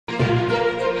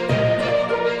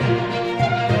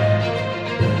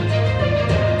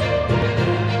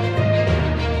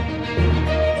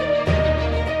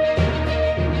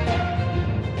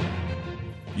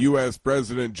U.S.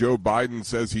 President Joe Biden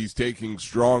says he's taking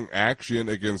strong action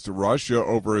against Russia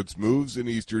over its moves in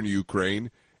eastern Ukraine.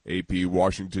 AP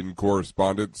Washington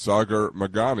correspondent Sagar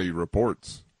Magani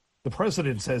reports. The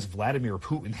president says Vladimir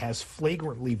Putin has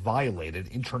flagrantly violated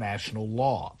international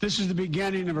law. This is the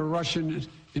beginning of a Russian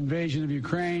invasion of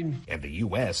Ukraine. And the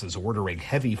U.S. is ordering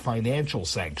heavy financial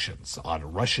sanctions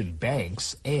on Russian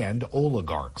banks and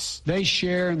oligarchs. They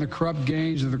share in the corrupt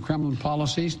gains of the Kremlin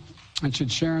policies and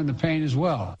should share in the pain as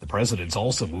well. The president's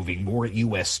also moving more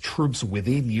U.S. troops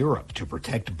within Europe to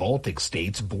protect Baltic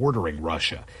states bordering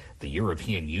Russia. The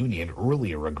European Union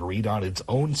earlier agreed on its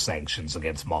own sanctions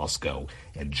against Moscow,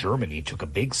 and Germany took a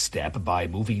big step by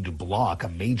moving to block a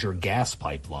major gas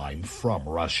pipeline from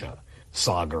Russia.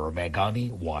 Sagar Magani,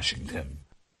 Washington.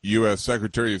 U.S.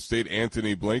 Secretary of State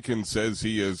Antony Blinken says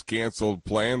he has canceled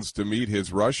plans to meet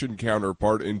his Russian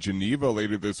counterpart in Geneva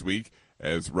later this week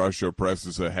as Russia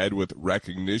presses ahead with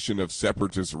recognition of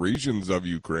separatist regions of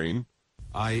Ukraine.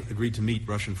 I agreed to meet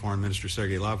Russian Foreign Minister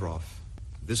Sergei Lavrov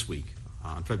this week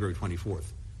on February 24th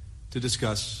to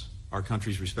discuss our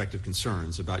country's respective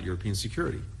concerns about European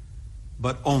security,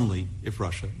 but only if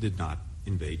Russia did not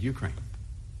invade Ukraine.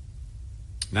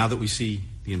 Now that we see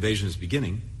the invasion is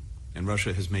beginning and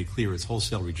Russia has made clear its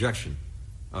wholesale rejection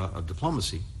of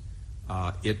diplomacy,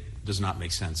 it does not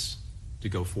make sense to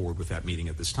go forward with that meeting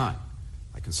at this time.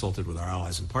 I consulted with our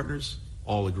allies and partners,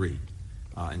 all agreed.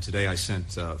 And today I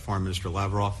sent Foreign Minister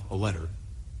Lavrov a letter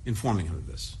informing him of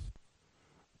this.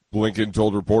 Blinken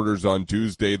told reporters on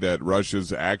Tuesday that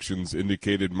Russia's actions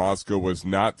indicated Moscow was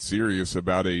not serious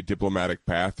about a diplomatic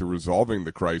path to resolving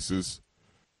the crisis.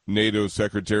 NATO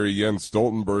Secretary Jens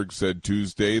Stoltenberg said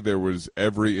Tuesday there was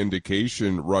every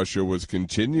indication Russia was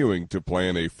continuing to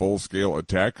plan a full-scale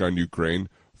attack on Ukraine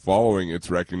following its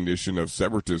recognition of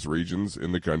separatist regions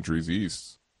in the country's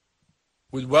east.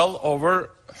 With well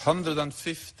over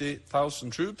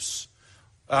 150,000 troops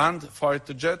and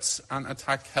fighter jets and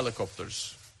attack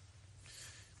helicopters.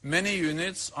 Many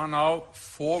units are now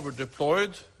forward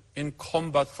deployed in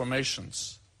combat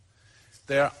formations.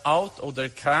 They are out of their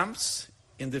camps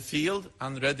in the field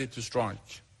and ready to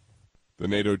strike. The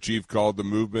NATO chief called the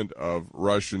movement of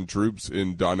Russian troops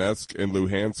in Donetsk and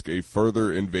Luhansk a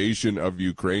further invasion of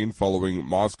Ukraine following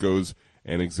Moscow's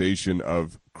annexation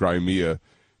of Crimea.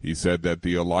 He said that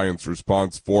the alliance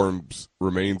response force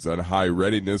remains on high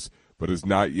readiness but is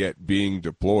not yet being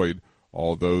deployed,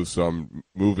 although some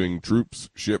moving troops,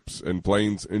 ships, and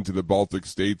planes into the Baltic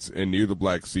states and near the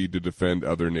Black Sea to defend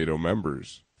other NATO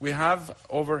members. We have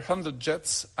over 100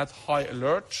 jets at high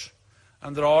alert,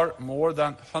 and there are more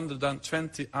than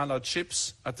 120 allied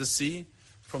ships at the sea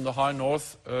from the high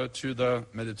north to the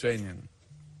Mediterranean.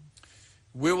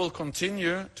 We will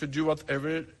continue to do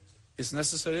whatever is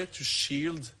necessary to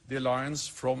shield the alliance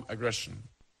from aggression.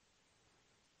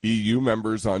 EU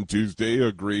members on Tuesday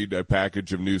agreed a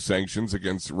package of new sanctions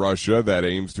against Russia that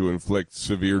aims to inflict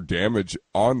severe damage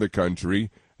on the country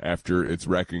after its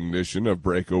recognition of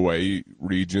breakaway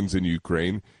regions in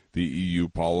Ukraine, the EU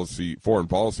foreign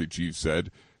policy chief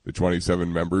said. The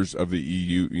 27 members of the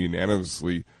EU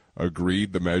unanimously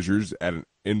agreed the measures at an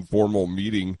informal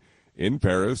meeting in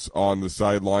Paris on the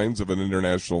sidelines of an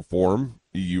international forum,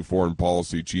 EU foreign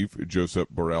policy chief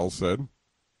Josep Borrell said.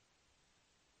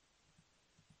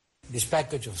 This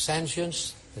package of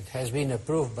sanctions that has been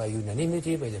approved by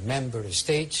unanimity by the member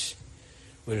states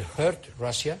will hurt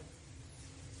Russia,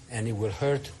 and it will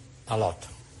hurt a lot.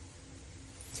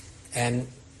 And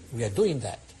we are doing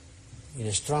that in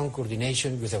a strong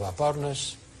coordination with our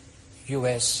partners,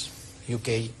 US,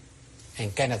 UK,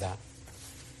 and Canada,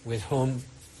 with whom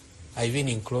I've been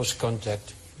in close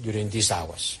contact during these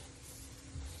hours.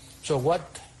 So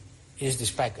what is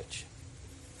this package?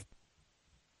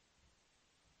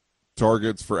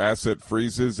 Targets for asset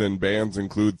freezes and bans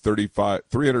include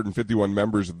 351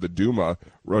 members of the Duma,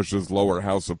 Russia's lower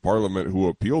house of parliament, who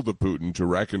appealed to Putin to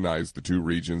recognize the two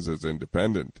regions as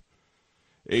independent.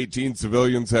 18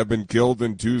 civilians have been killed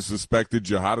in two suspected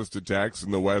jihadist attacks in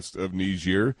the west of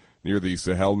Niger, near the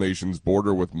Sahel nation's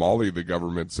border with Mali, the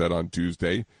government said on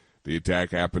Tuesday. The attack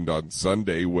happened on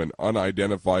Sunday when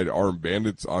unidentified armed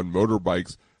bandits on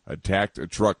motorbikes attacked a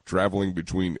truck traveling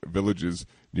between villages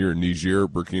near Niger,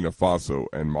 Burkina Faso,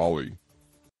 and Mali.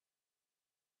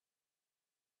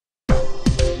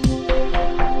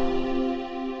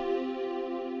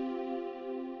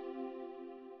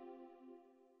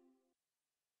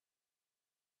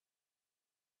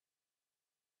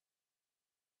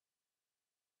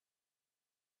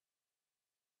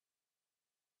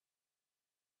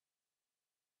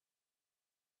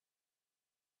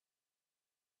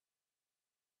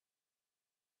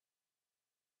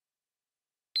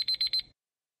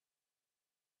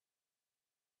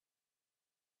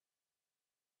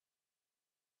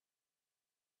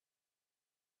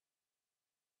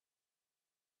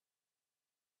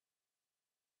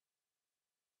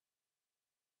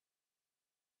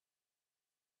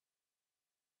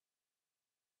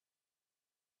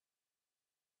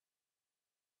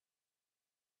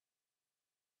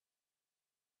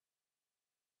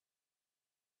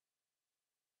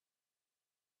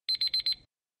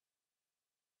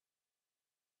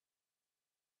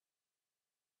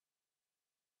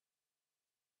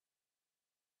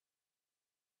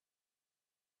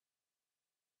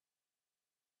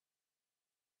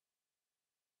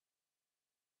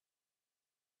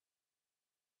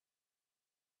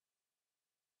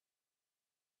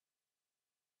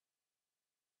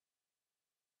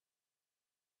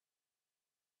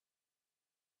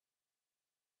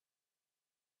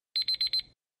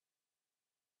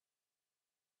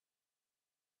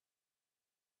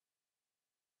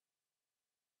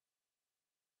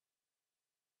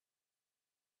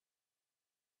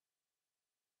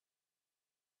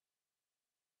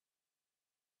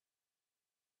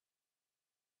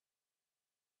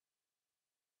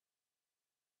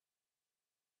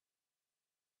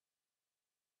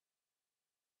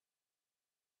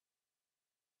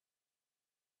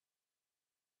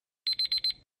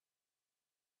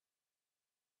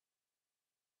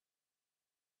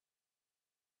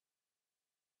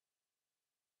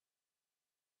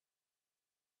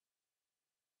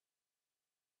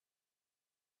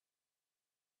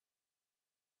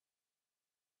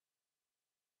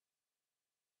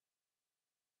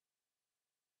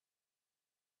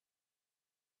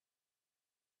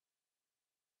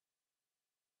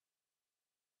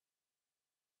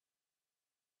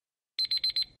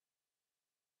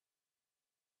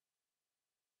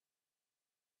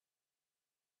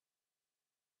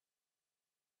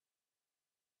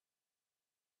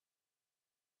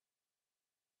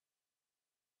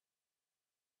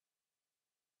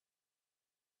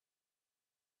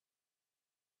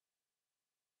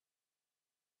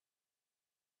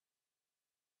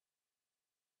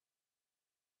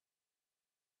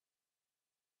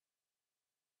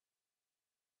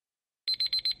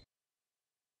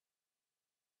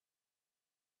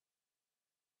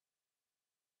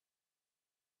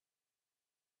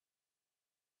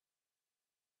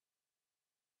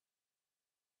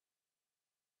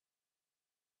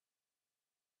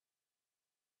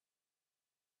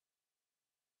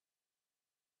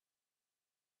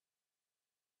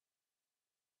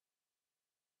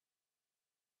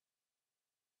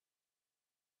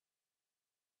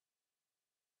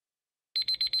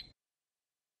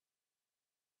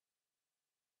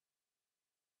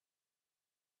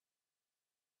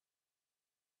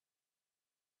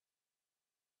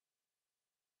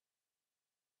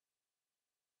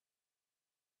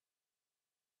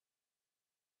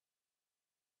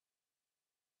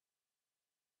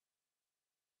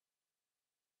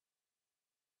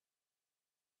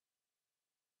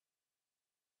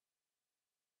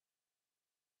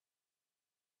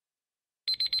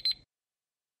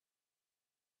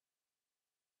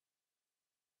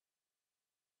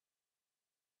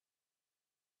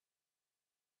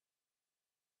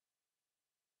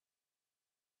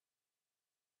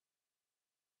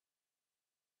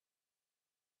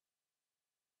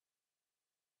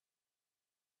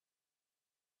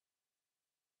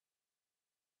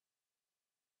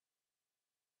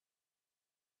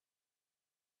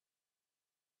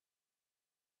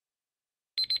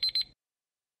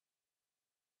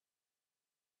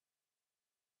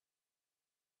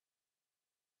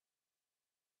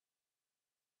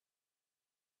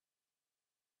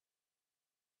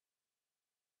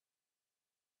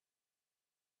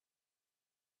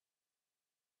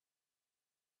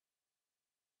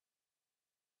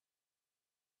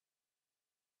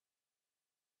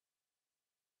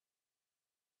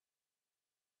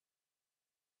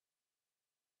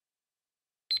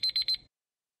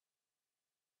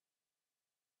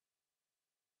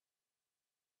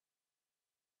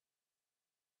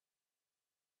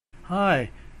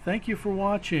 Hi, thank you for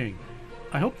watching.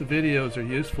 I hope the videos are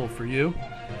useful for you.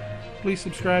 Please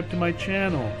subscribe to my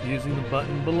channel using the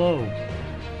button below.